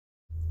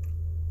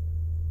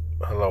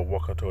Hello,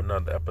 welcome to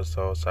another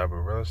episode of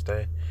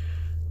CyberRealEstate.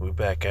 We're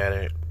back at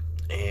it,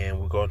 and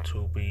we're going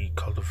to be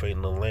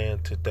cultivating the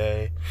land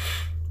today.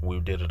 We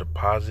did a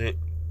deposit.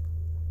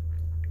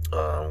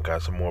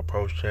 Got some more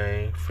post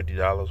chain,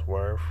 $50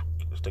 worth.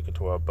 Sticking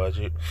to our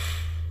budget.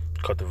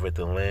 Cultivate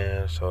the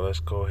land. So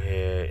let's go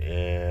ahead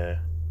and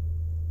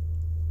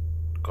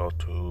go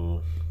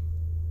to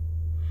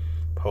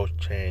post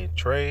chain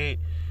trade,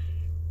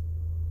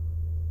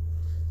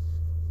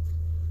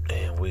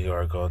 and we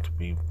are going to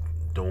be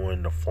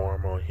doing the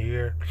farm on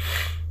here.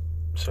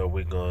 So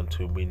we're going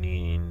to be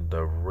needing the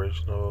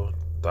original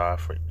DAI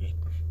for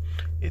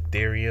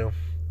Ethereum,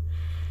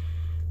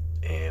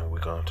 and we're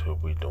going to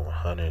be doing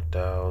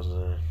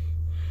 100,000.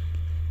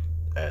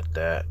 Add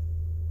that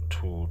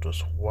to the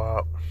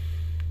swap.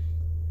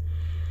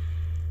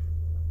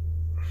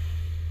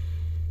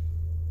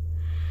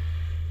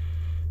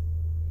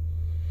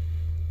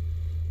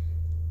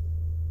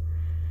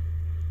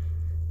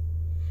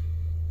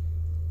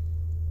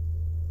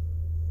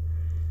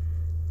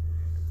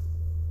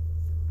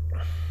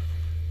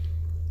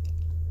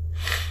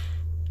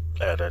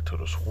 Add that to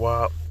the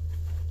swap.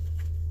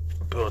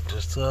 Build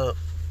this up.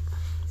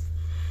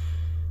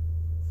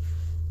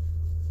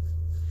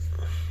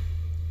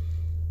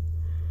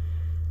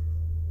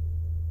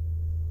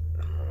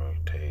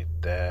 Rotate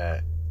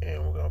that,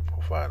 and we're going to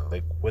provide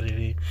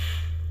liquidity.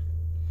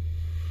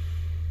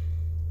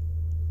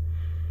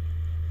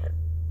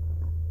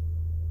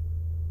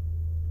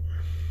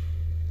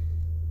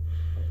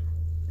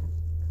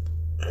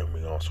 And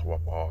we're going to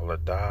swap all the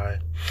DAI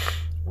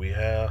we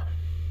have.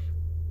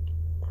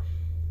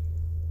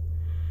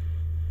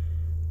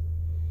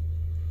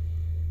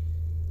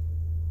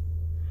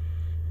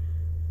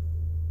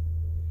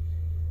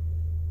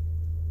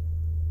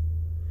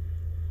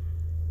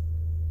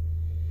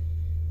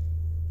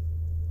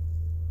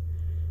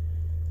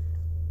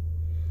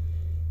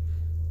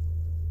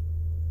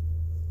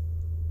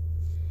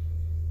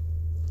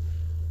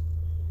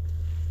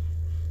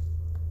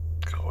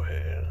 Go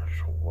ahead and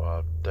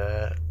swap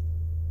that.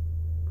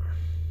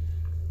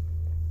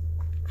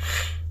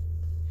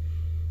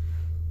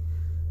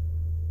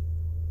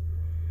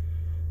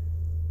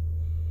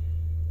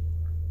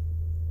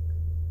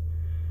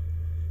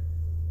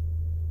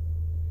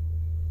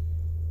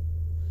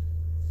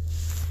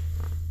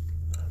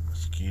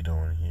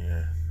 Mosquito in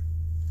here.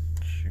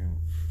 Shoot.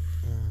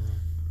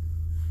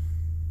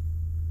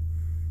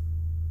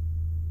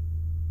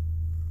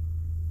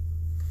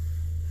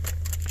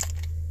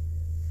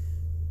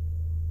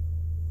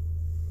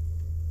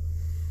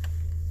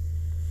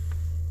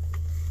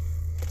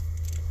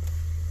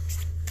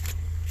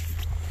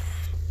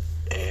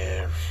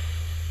 And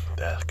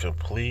that's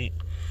complete.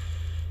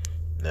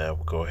 Now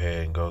we'll go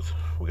ahead and go.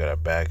 We gotta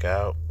back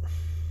out.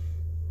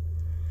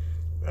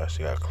 We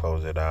actually gotta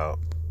close it out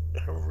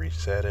and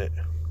reset it.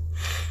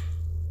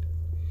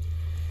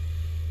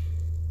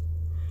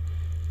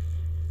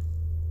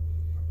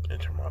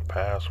 Enter my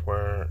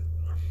password.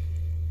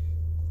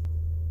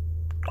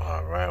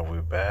 Alright,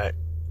 we're back.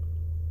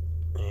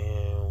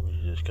 And we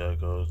just gotta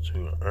go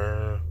to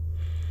earn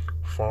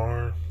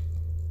farm.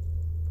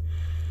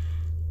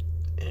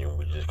 And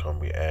we're just gonna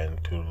be adding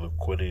to the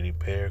liquidity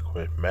pair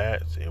with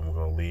mats, and we're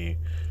gonna leave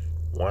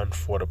one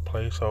for the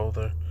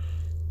placeholder,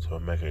 so it'll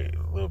make it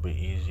a little bit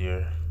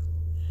easier.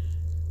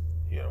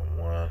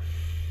 One a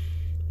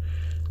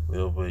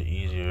little bit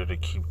easier to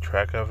keep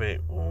track of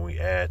it when we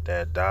add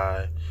that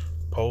DAI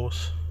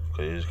post,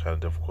 because it's kind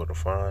of difficult to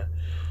find.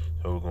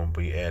 So we're gonna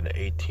be adding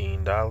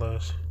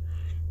 $18.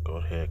 Go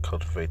ahead and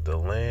cultivate the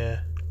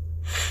land.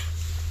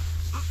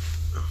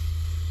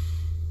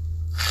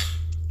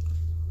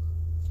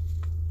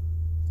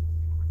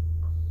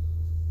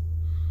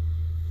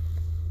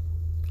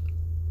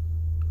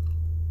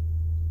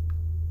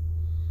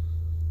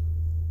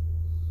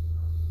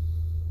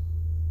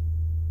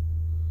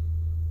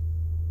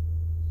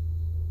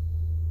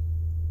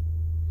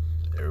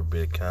 Every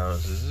bit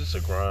counts. This is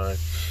a grind.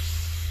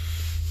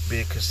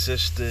 Being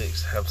consistent,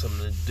 have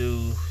something to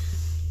do.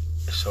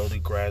 Slowly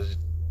gradually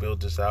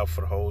build this out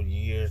for the whole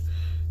year.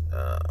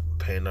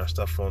 Paying our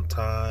stuff on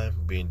time,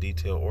 being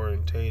detail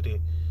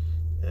orientated,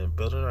 and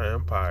building our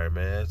empire,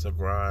 man. It's a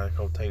grind.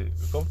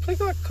 It's gonna take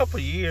like a couple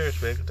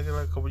years, man. It's gonna take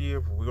like a couple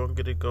years, but we're gonna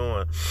get it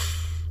going.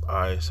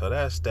 Alright, so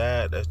that's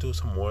that. Let's do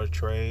some more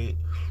trade.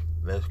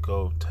 Let's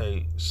go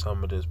take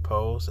some of this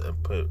post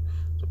and put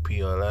the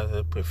PLS.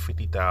 Let's put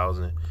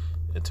 50,000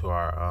 into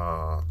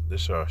our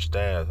this is our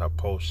stash, our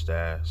post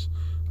stash.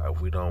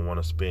 We don't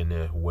want to spend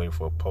it waiting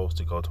for a post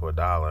to go to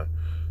 $1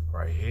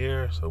 right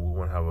here. So we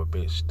want to have a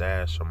big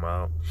stash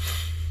amount.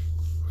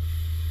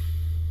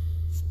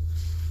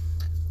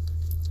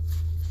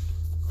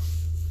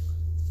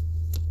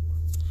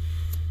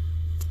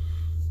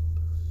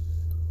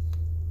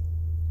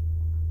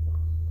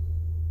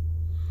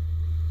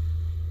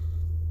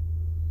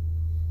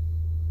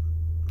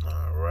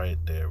 All right,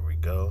 there we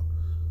go.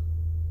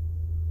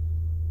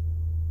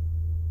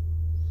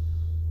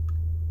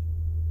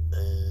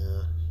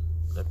 And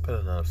let's put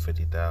another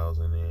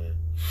 50,000 in.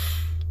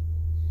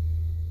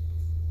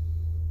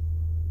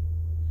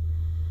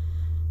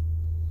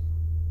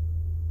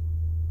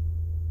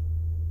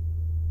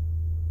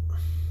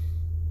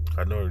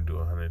 I know we do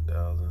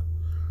 100,000.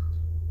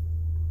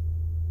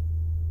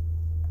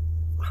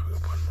 We'll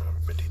put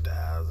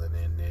 50,000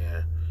 in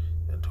there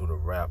into the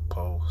wrap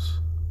post.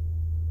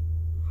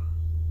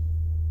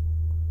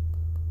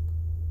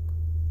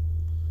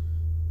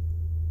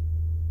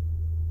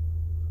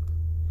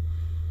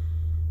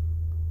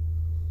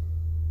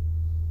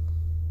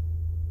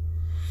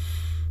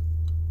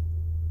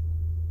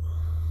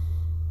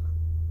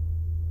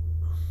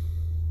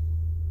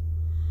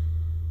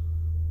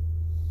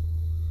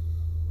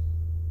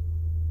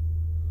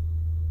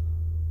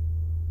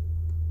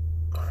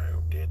 Alright,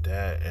 we did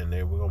that, and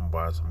then we're gonna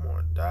buy some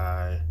more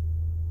die.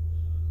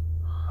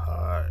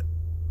 Hot.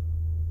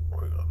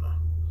 We're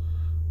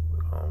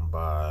gonna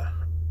buy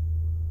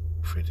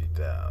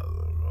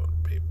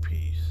 50,000. Big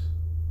piece.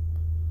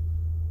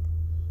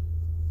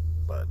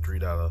 Buy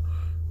 $3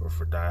 worth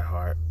for die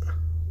hard.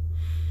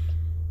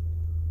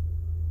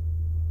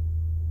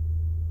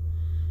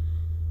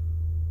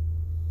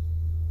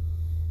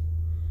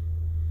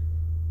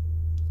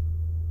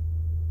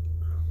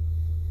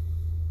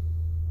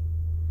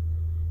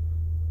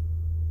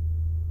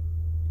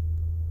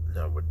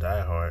 Now with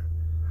die hard,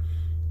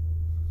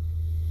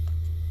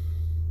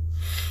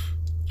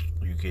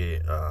 you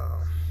get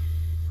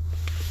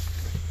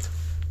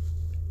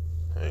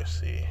let's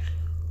see,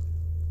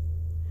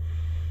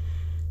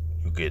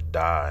 you get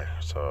die.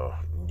 So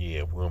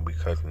yeah, we're gonna be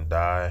cutting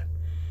die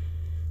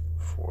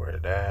for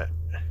that.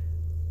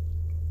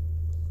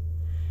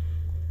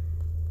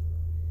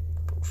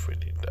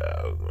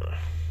 50,000.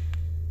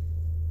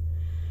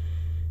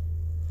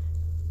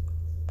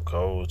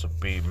 Goal to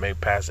be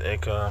make passive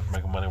income,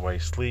 making money while you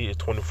sleep.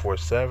 It's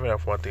 24/7.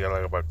 That's one thing I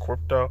like about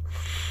crypto.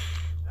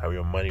 Have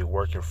your money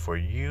working for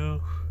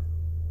you,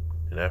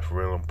 and that's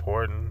real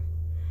important.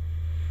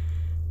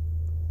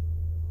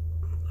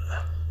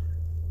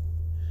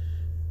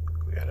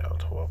 We got it on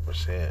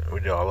 12%.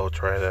 We did all those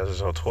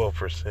transactions on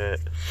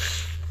 12%.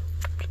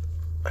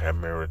 I gotta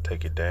remember to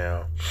take it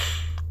down.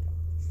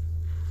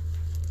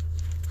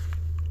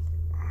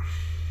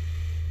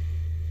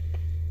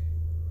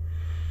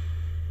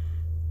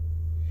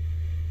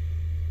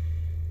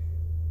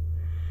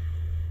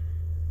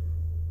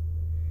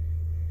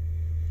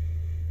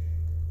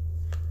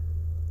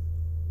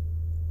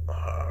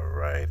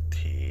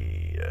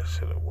 That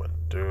should have went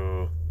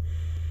through.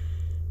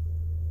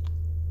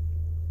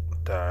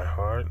 Die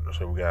hard.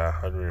 So we got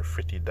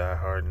 150 die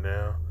hard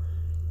now.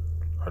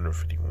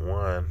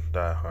 151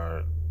 die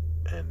hard.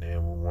 And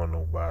then we want to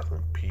buy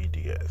some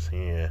PDS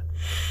here.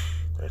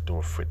 Let's do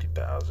a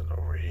 50,000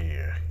 over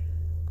here.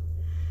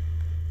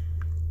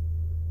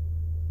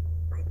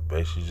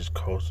 Basically just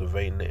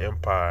cultivating the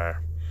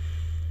empire.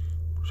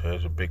 So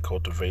it's a big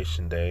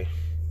cultivation day.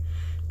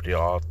 We did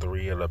all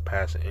three of the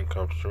passive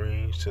income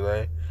streams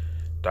today.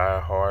 Die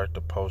hard,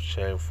 the post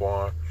chain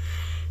farm,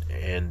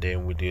 and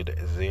then we did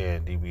the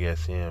Zen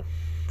DBSM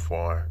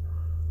farm.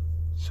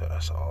 So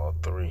that's all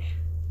three.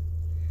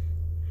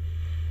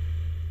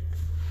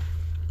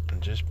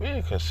 And just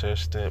being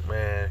consistent,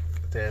 man.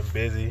 Damn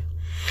busy.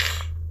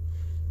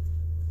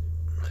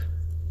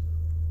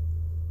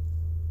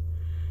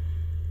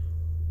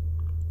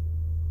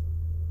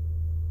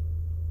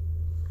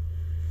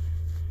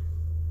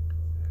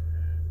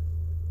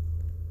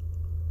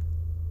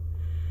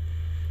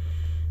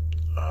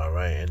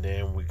 Alright, and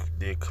then we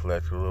did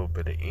collect a little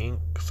bit of ink,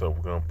 so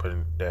we're gonna put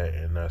that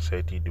in our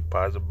safety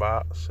deposit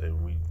box,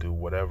 and we do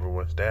whatever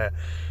with that.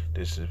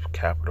 This is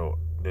capital.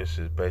 This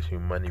is basically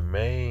money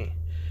made,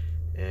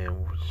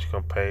 and we're just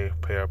gonna pay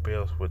our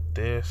bills with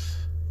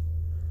this.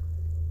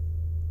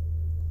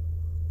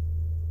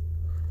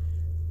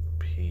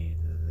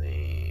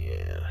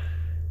 PZN.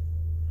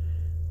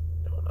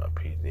 No, not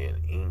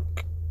PZN.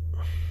 Ink.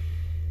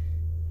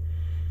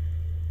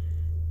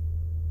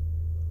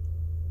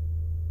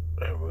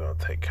 And we're gonna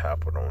take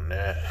capital on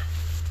that.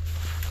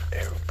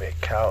 Every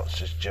bit counts.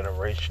 Just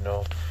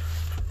generational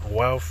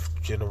wealth,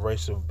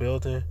 generational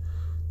building.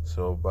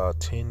 So about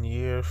 10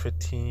 years,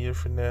 15 years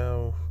from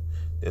now,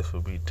 this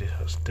will be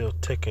still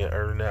ticking,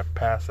 earning that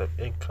passive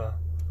income.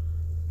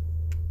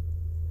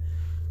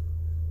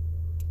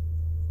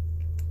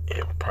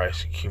 And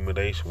price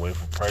accumulation, wait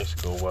for price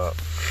to go up.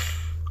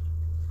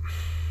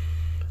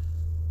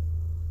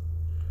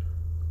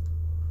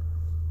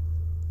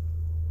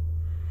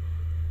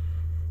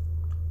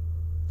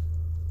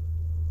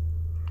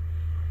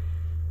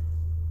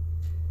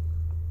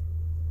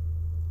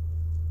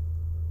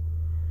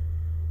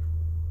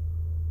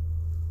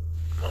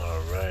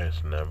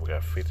 So now we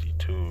got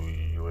 52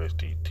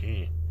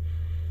 USDT.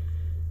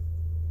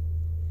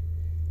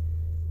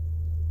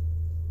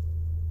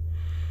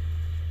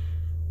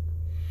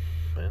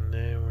 And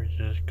then we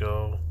just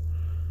go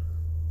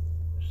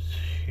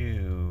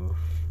to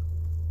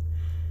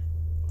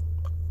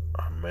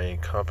our main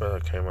company. I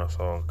came out,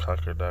 saw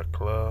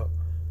Conquer.club.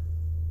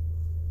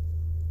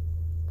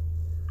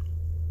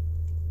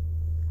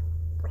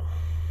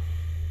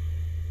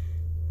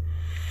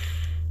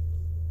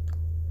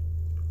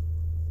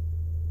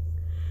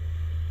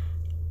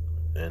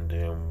 And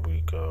then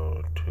we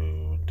go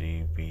to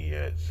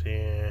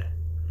DBSN.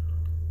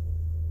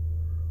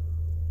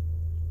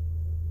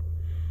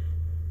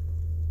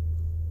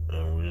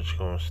 And we're just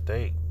going to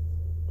stake.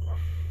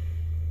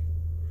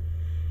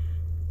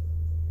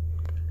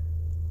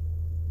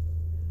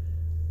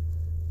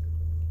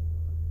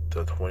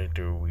 The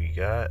 23 we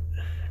got,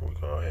 we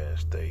go ahead and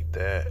stake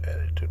that, add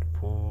it to the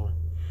pool.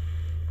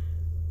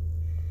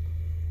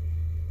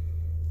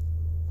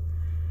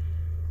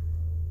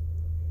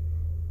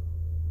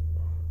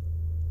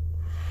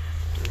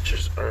 And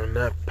just earn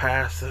that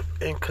passive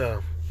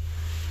income.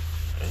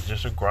 It's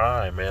just a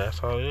grind, man.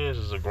 That's all it is.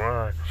 It's a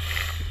grind.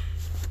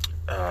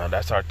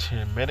 That's our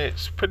 10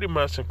 minutes. Pretty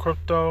much in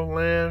crypto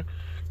land.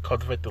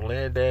 Cultivate the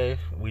land day.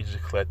 We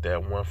just collect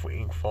that one for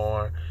Ink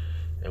Farm.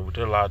 And we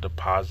did a lot of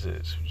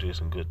deposits. We did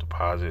some good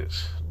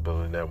deposits,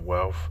 building that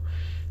wealth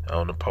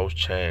on the post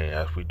chain.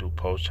 As we do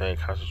post chain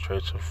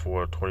concentration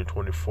for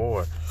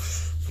 2024,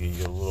 get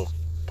your little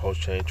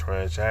post chain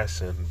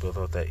transaction, build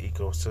up that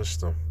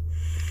ecosystem.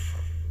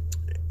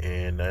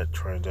 And that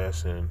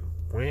transaction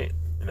went.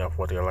 And that's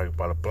what they like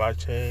about the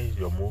blockchain.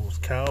 Your moves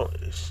count.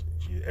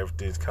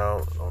 Everything's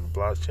count on the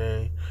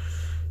blockchain.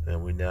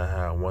 And we now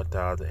have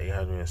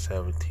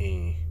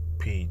 1,817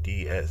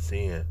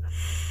 PDSN.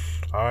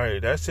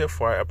 Alright, that's it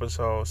for our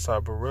episode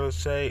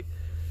CyberRealEstate.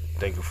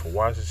 Thank you for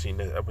watching. See you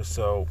next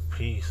episode.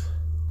 Peace.